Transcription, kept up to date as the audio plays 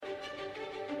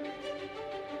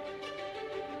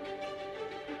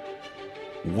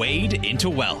Wade into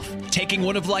Wealth, taking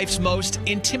one of life's most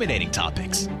intimidating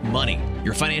topics, money,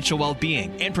 your financial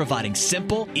well-being, and providing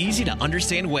simple, easy to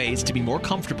understand ways to be more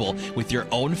comfortable with your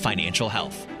own financial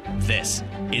health. This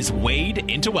is Wade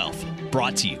into Wealth,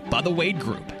 brought to you by the Wade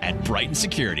Group at Brighton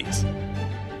Securities.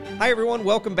 Hi, everyone.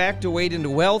 Welcome back to Wade into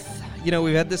Wealth. You know,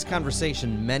 we've had this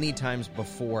conversation many times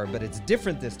before, but it's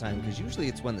different this time because usually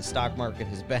it's when the stock market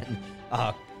has been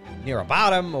near a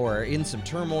bottom or in some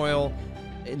turmoil.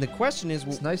 And the question is...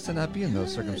 It's nice to not be in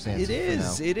those circumstances.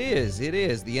 It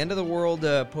is. The end of the world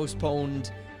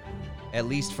postponed at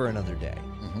least for another day.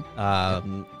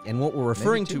 Mm-hmm. And what we're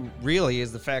referring to really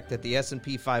is the fact that the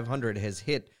S&P 500 has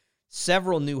hit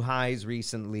several new highs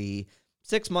recently.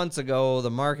 6 months ago, the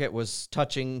market was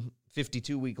touching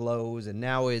 52-week lows, and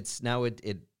now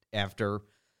it after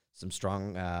some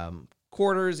strong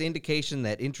quarters, indication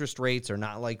that interest rates are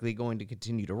not likely going to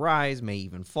continue to rise, may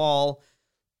even fall.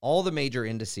 All the major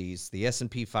indices, the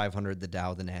S&P 500, the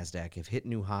Dow, the NASDAQ, have hit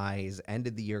new highs,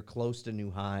 ended the year close to new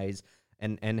highs,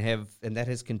 and that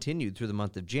has continued through the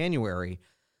month of January.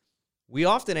 We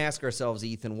often ask ourselves,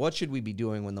 Ethan, what should we be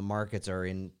doing when the markets are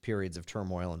in periods of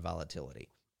turmoil and volatility?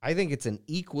 I think it's an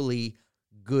equally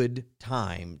good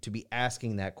time to be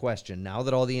asking that question. Now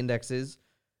that all the indexes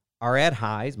are at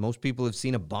highs, most people have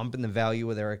seen a bump in the value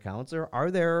of their accounts,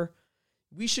 or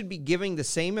we should be giving the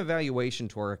same evaluation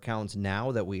to our accounts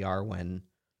now that we are when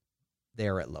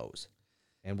they're at lows.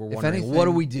 And we're wondering, what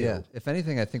do we do? Yeah, if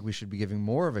anything, I think we should be giving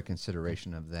more of a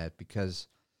consideration of that, because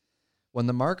when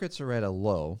the markets are at a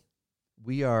low,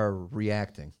 we are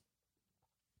reacting.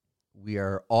 We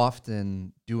are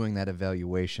often doing that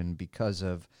evaluation because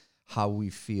of how we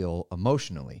feel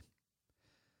emotionally.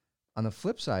 On the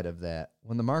flip side of that,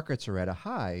 when the markets are at a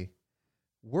high,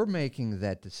 we're making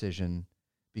that decision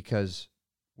because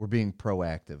we're being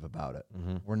proactive about it.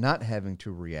 Mm-hmm. We're not having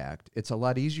to react. It's a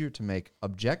lot easier to make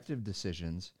objective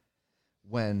decisions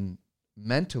when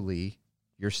mentally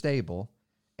you're stable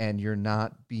and you're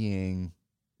not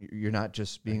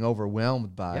just being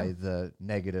overwhelmed by the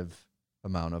negative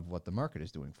amount of what the market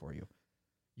is doing for you.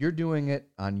 You're doing it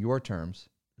on your terms,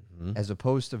 mm-hmm. as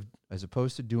opposed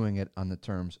to doing it on the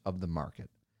terms of the market,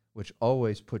 which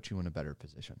always puts you in a better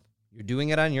position. You're doing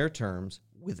it on your terms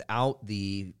without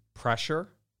the pressure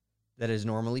that is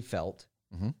normally felt,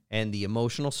 mm-hmm. and the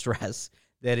emotional stress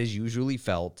that is usually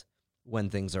felt when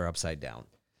things are upside down.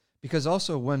 Because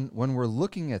also when we're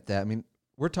looking at that, I mean,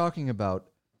 we're talking about,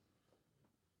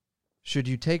 should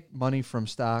you take money from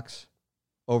stocks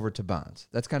over to bonds?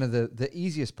 That's kind of the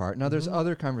easiest part. Now, there's mm-hmm.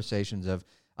 other conversations of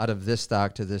out of this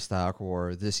stock to this stock,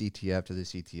 or this ETF to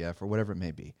this ETF, or whatever it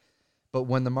may be. But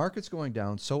when the market's going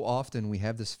down, so often we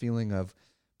have this feeling of,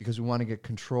 because we want to get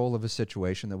control of a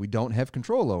situation that we don't have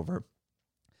control over,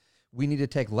 we need to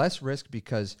take less risk,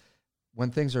 because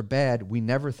when things are bad, we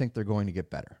never think they're going to get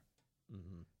better.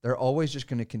 Mm-hmm. They're always just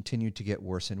going to continue to get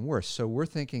worse and worse. So we're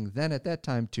thinking then at that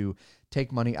time to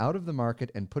take money out of the market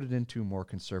and put it into more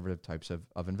conservative types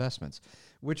of investments,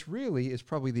 which really is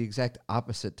probably the exact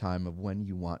opposite time of when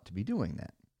you want to be doing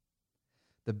that.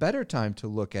 The better time to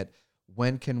look at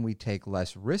when can we take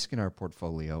less risk in our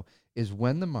portfolio is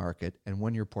when the market and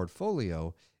when your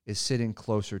portfolio is sitting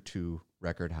closer to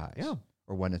record highs,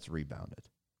 or when it's rebounded.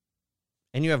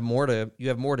 And you have more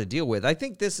to deal with. I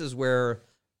think this is where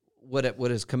what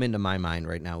has come into my mind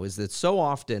right now is that so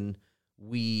often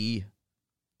we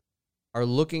are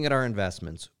looking at our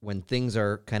investments when things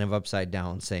are kind of upside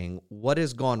down, saying, what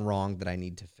has gone wrong that I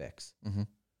need to fix? Mm-hmm.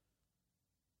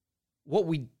 What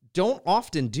we don't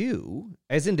often do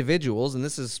as individuals, and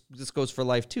this goes for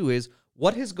life too, is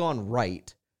what has gone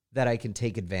right that I can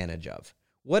take advantage of?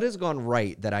 What has gone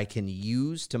right that I can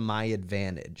use to my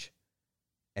advantage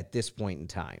at this point in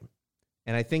time?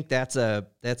 And I think that's a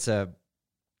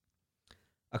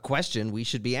question we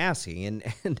should be asking.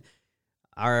 And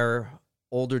our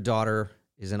older daughter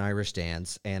is in Irish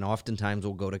dance, and oftentimes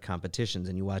we'll go to competitions,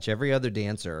 and you watch every other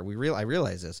dancer. I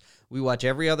realize this. We watch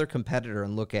every other competitor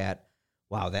and look at,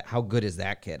 wow, how good is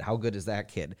that kid? How good is that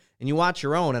kid? And you watch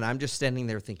your own, and I'm just standing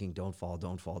there thinking, don't fall,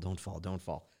 don't fall, don't fall, don't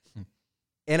fall.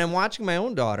 And I'm watching my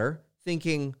own daughter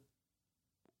thinking,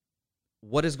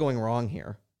 what is going wrong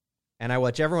here? And I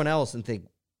watch everyone else and think,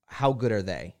 how good are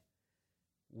they?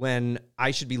 When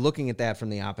I should be looking at that from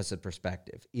the opposite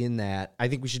perspective, in that I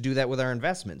think we should do that with our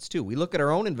investments too. We look at our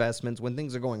own investments when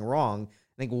things are going wrong,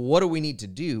 think, what do we need to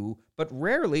do? But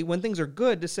rarely when things are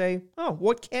good to say, oh,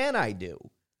 what can I do?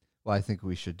 Well, I think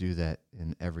we should do that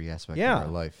in every aspect of our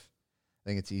life. I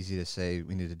think it's easy to say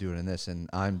we need to do it in this, and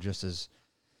I'm just as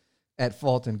at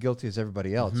fault and guilty as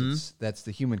everybody else. Mm-hmm. That's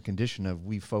the human condition of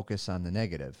we focus on the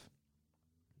negative.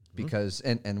 because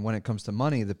and when it comes to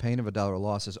money, the pain of a dollar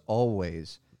loss is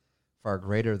always far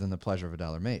greater than the pleasure of a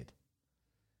dollar made.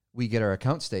 We get our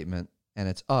account statement and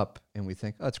it's up and we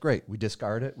think, oh, that's great. We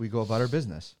discard it. We go about our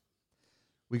business.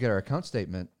 We get our account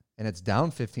statement and it's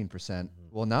down 15%.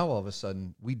 Well, now all of a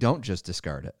sudden we don't just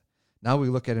discard it. Now we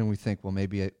look at it and we think, well,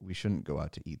 maybe we shouldn't go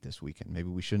out to eat this weekend. Maybe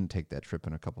we shouldn't take that trip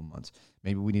in a couple months.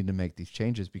 Maybe we need to make these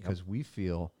changes because we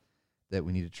feel that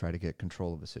we need to try to get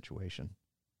control of a situation,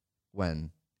 when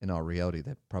in all reality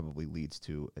that probably leads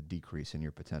to a decrease in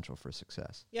your potential for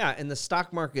success. Yeah, and the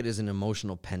stock market is an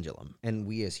emotional pendulum, and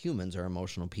we as humans are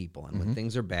emotional people. And when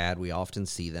things are bad, we often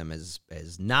see them as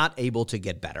not able to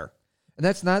get better. And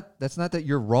that's not that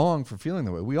you're wrong for feeling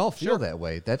that way. We all feel that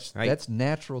way. That's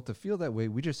natural to feel that way.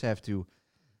 We just have to,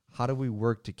 how do we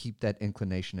work to keep that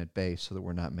inclination at bay so that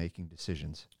we're not making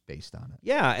decisions based on it?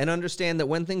 Yeah, and understand that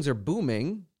when things are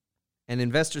booming and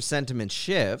investor sentiment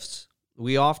shifts,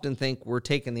 we often think we're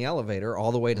taking the elevator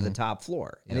all the way to the top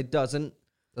floor, and it doesn't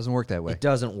work that way. It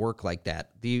doesn't work like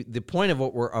that. The point of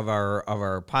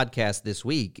our podcast this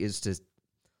week is to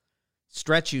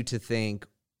stretch you to think,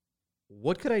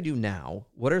 what could I do now?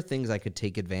 What are things I could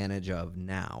take advantage of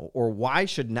now? Or why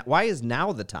is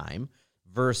now the time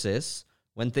versus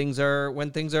when things are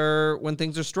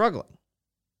struggling?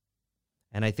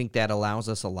 And I think that allows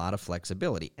us a lot of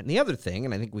flexibility. And the other thing,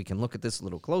 and I think we can look at this a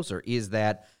little closer, is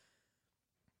that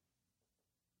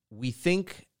we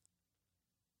think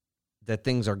that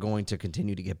things are going to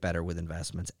continue to get better with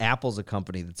investments. Apple's a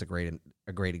company that's a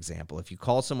great example. If you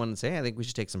call someone and say, hey, I think we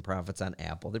should take some profits on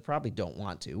Apple, they probably don't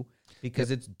want to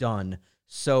because it's done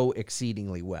so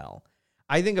exceedingly well.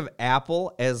 I think of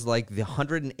Apple as like the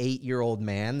 108-year-old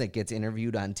man that gets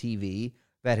interviewed on TV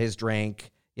that has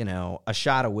drank, a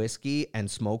shot of whiskey and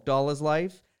smoked all his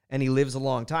life, and he lives a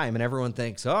long time, and everyone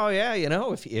thinks, oh, yeah,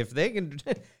 if they can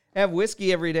have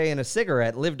whiskey every day and a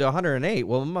cigarette, live to 108,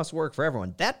 well, it must work for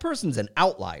everyone. That person's an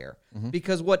outlier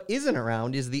because what isn't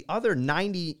around is the other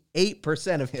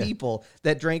 98% of people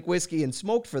that drank whiskey and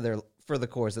smoked for the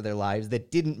course of their lives that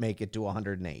didn't make it to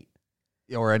 108.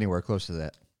 Or anywhere close to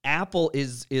that. Apple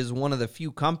is one of the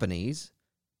few companies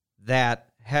that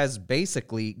has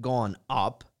basically gone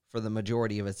up for the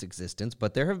majority of its existence,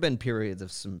 but there have been periods of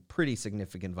some pretty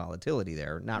significant volatility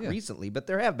there. Not recently, but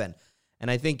there have been. And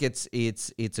I think it's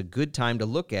a good time to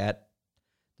look at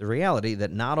the reality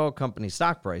that not all company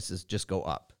stock prices just go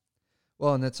up.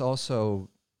 Well, and that's also,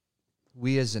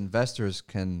 we as investors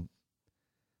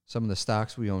some of the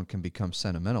stocks we own can become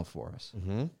sentimental for us.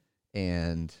 Mm-hmm.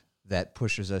 And that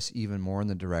pushes us even more in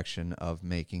the direction of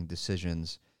making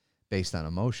decisions based on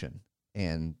emotion.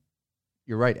 And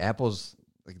you're right, Apple's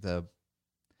like the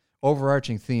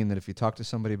overarching theme that if you talk to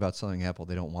somebody about selling Apple,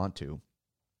 they don't want to.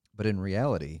 But in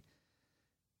reality,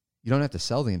 you don't have to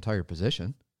sell the entire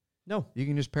position. No. You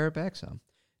can just pare it back some.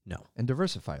 No. And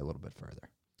diversify a little bit further.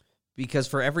 Because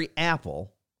for every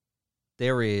Apple,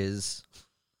 there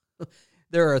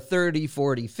are 30,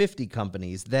 40, 50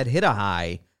 companies that hit a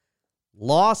high,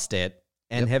 lost it,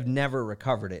 and have never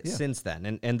recovered it since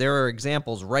then. And there are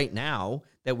examples right now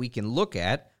that we can look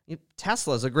at.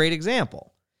 Tesla's a great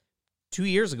example. 2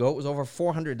 years ago, it was over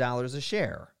 $400 a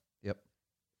share. Yep.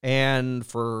 And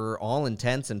for all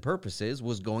intents and purposes,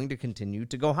 was going to continue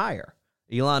to go higher.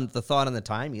 The thought on the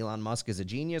time, Elon Musk is a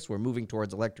genius. We're moving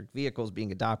towards electric vehicles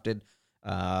being adopted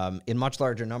in much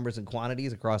larger numbers and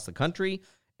quantities across the country.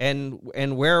 And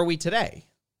where are we today?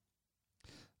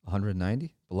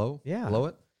 190? Below? Yeah. Below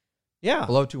it? Yeah.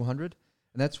 Below 200?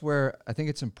 And that's where I think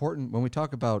it's important when we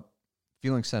talk about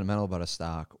feeling sentimental about a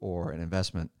stock or an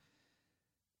investment.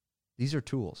 These are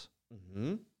tools.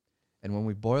 Mm-hmm. And when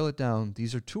we boil it down,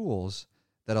 these are tools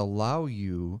that allow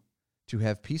you to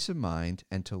have peace of mind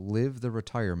and to live the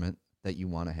retirement that you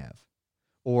want to have,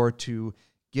 or to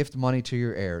gift money to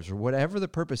your heirs, or whatever the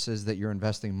purpose is that you're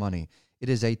investing money. It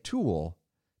is a tool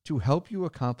to help you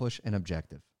accomplish an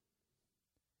objective.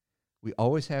 We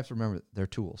always have to remember they're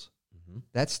tools. Mm-hmm.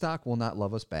 That stock will not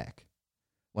love us back.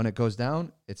 When it goes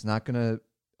down, it's not going to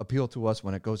appeal to us.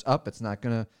 When it goes up, it's not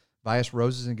going to buy us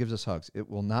roses and gives us hugs. It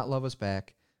will not love us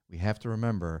back. We have to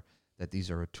remember that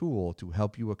these are a tool to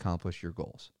help you accomplish your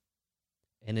goals.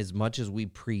 And as much as we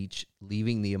preach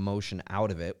leaving the emotion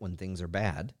out of it when things are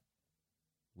bad,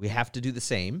 we have to do the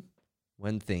same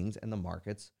when things and the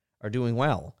markets are doing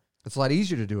well. It's a lot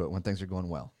easier to do it when things are going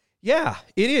well. Yeah,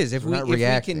 it is. If we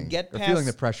can get past feeling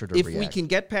the pressure to react. If we can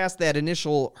get past that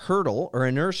initial hurdle or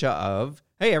inertia of,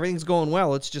 hey, everything's going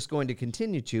well, it's just going to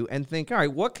continue to, and think, all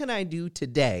right, what can I do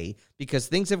today? Because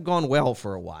things have gone well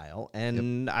for a while,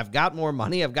 and I've got more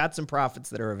money, I've got some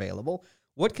profits that are available.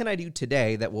 What can I do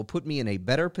today that will put me in a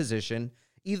better position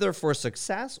either for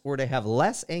success or to have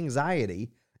less anxiety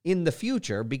in the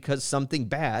future because something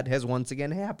bad has once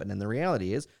again happened. And the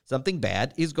reality is something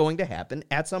bad is going to happen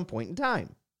at some point in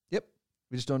time. Yep.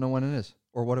 We just don't know when it is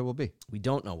or what it will be. We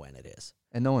don't know when it is.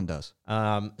 And no one does.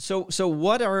 So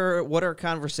what are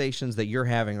conversations that you're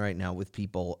having right now with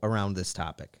people around this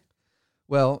topic?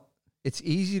 Well, it's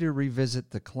easy to revisit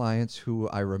the clients who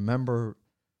I remember,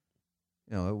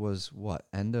 it was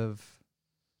end of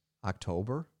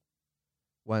October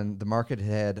when the market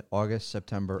had August,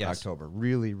 September, Yes. October,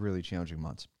 really, really challenging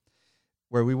months,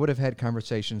 where we would have had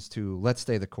conversations to let's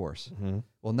stay the course. Mm-hmm.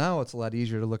 Well, now it's a lot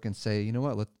easier to look and say, you know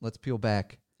what, let's peel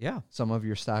back some of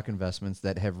your stock investments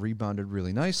that have rebounded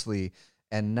really nicely,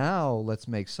 and now let's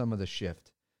make some of the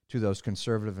shift to those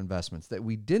conservative investments that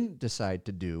we didn't decide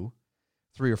to do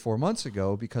 3 or 4 months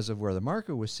ago because of where the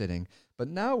market was sitting, but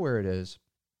now where it is,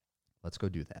 let's go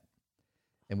do that.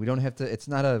 And we don't have to, it's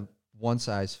not a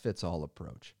one-size-fits-all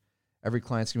approach. Every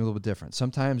client's going to be a little bit different.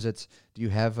 Sometimes it's, do you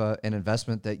have an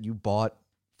investment that you bought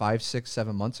 5, 6,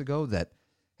 7 months ago that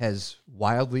has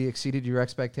wildly exceeded your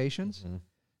expectations? Mm-hmm.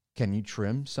 Can you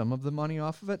trim some of the money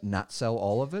off of it, not sell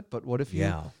all of it? But what if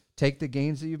you take the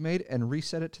gains that you've made and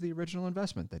reset it to the original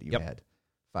investment that you had?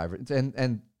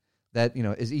 And that,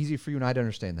 is easy for you and I to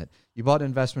understand that. You bought an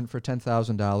investment for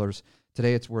 $10,000.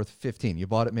 Today it's worth $15,000. You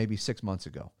bought it maybe 6 months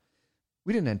ago.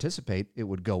 We didn't anticipate it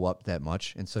would go up that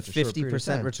much in such a short period of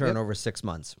time. 50% return over 6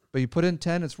 months. But you put in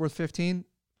 10, it's worth 15.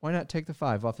 Why not take the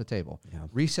 5 off the table? Yeah.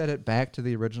 Reset it back to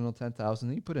the original 10,000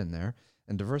 that you put in there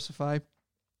and diversify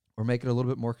or make it a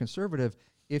little bit more conservative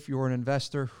if you're an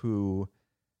investor who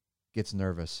gets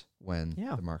nervous when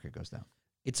the market goes down.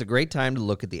 It's a great time to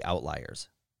look at the outliers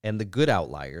and the good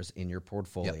outliers in your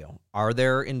portfolio. Yep. Are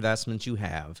there investments you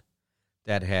have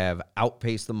that have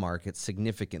outpaced the market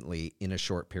significantly in a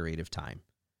short period of time?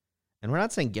 And we're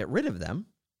not saying get rid of them,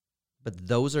 but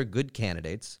those are good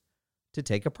candidates to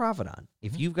take a profit on.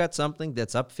 If you've got something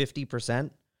that's up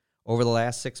 50% over the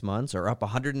last 6 months or up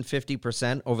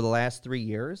 150% over the last 3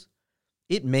 years,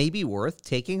 it may be worth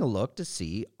taking a look to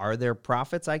see, are there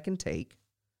profits I can take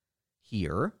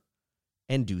here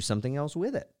and do something else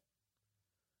with it?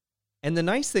 And the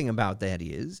nice thing about that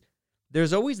is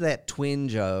there's always that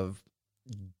twinge of,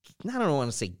 I don't want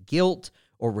to say guilt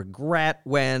or regret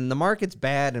when the market's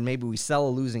bad and maybe we sell a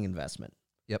losing investment.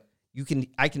 Yep.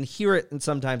 I can hear it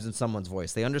sometimes in someone's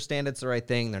voice. They understand it's the right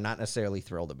thing. They're not necessarily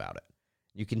thrilled about it.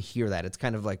 You can hear that. It's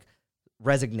kind of like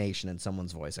resignation in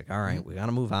someone's voice. Like, all right, we got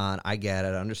to move on. I get it.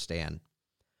 I understand.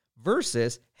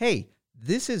 Versus, hey,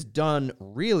 this is done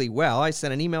really well. I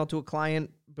sent an email to a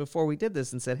client before we did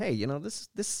this and said, hey,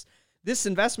 this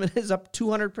investment is up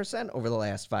 200% over the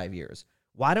last 5 years.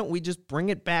 Why don't we just bring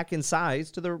it back in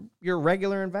size to your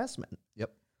regular investment?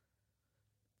 Yep.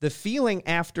 The feeling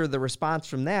after the response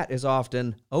from that is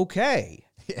often, okay,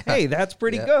 hey, that's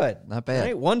pretty good. Not bad.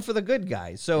 Right? One for the good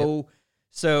guys. So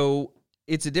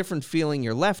it's a different feeling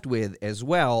you're left with as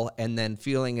well, and then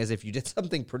feeling as if you did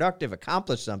something productive,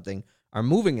 accomplished something, are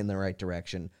moving in the right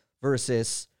direction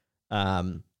versus,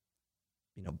 blowing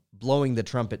the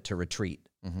trumpet to retreat,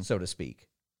 so to speak.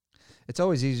 It's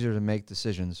always easier to make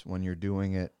decisions when you're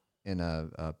doing it in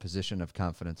a position of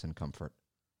confidence and comfort.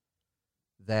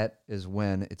 That is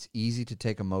when it's easy to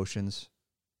take emotions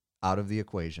out of the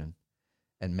equation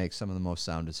and make some of the most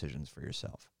sound decisions for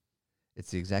yourself.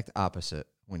 It's the exact opposite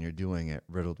when you're doing it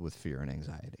riddled with fear and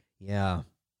anxiety. Yeah.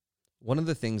 One of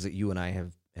the things that you and I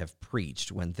have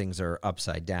preached when things are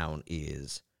upside down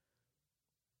is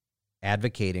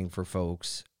advocating for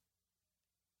folks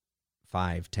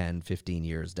 5, 10, 15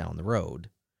 years down the road,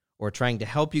 or trying to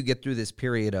help you get through this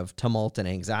period of tumult and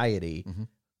anxiety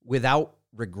without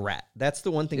regret. That's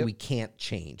the one thing we can't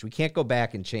change. We can't go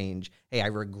back and change, hey, I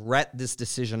regret this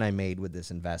decision I made with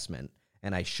this investment,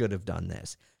 and I should have done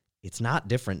this. It's not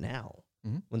different now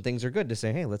when things are good to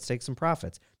say, hey, let's take some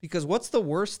profits. Because what's the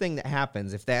worst thing that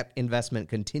happens if that investment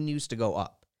continues to go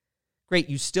up? Great,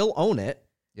 you still own it,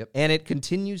 and it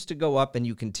continues to go up, and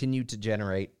you continue to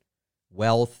generate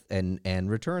wealth and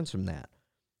returns from that.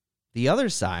 The other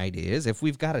side is if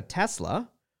we've got a Tesla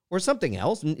or something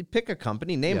else, and pick a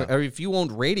company, name it, or if you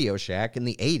owned Radio Shack in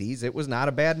the 80s, it was not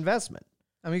a bad investment.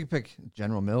 I mean, you can pick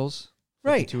General Mills.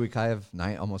 Right. 2-week high of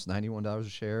almost $91 a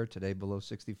share, today below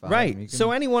 65. Right. I mean,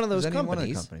 so any one of those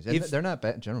companies. And they're not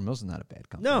bad. General Mills is not a bad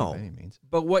company by any means.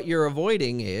 But what you're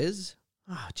avoiding is,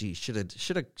 should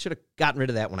have gotten rid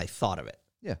of that when I thought of it.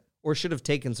 Yeah. Or should have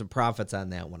taken some profits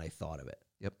on that when I thought of it.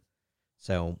 Yep.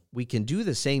 So we can do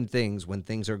the same things when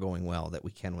things are going well that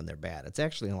we can when they're bad. It's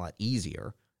actually a lot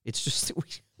easier. It's just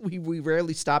that we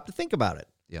rarely stop to think about it.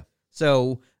 Yeah.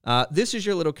 So this is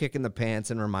your little kick in the pants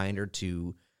and reminder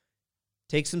to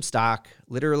take some stock,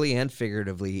 literally and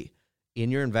figuratively, in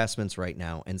your investments right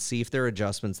now and see if there are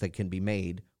adjustments that can be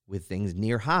made with things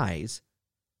near highs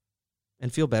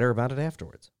and feel better about it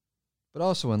afterwards. But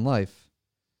also in life,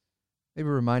 maybe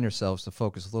remind ourselves to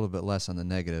focus a little bit less on the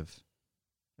negative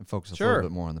and focus a little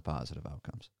bit more on the positive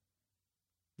outcomes.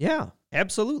 Yeah,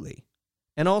 absolutely.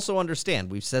 And also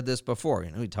understand, we've said this before,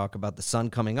 we talk about the sun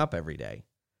coming up every day.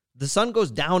 The sun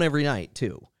goes down every night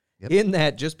too. Yep. In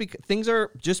that just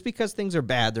because things are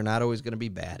bad, they're not always going to be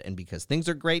bad. And because things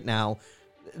are great now,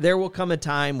 there will come a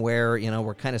time where,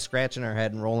 we're kind of scratching our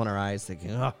head and rolling our eyes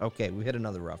thinking, oh, okay, we hit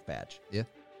another rough patch. Yeah.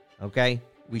 Okay?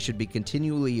 We should be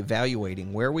continually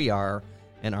evaluating where we are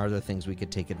and are there things we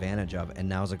could take advantage of. And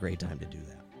now's a great time to do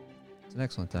that. It's an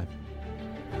excellent time.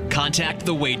 Contact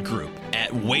the Wade Group at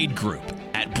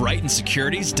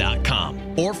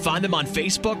wadegroup@brightonsecurities.com or find them on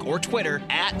Facebook or Twitter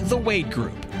at The Wade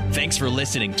Group. Thanks for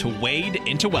listening to Wade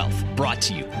into Wealth, brought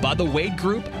to you by the Wade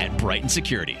Group at Brighton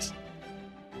Securities.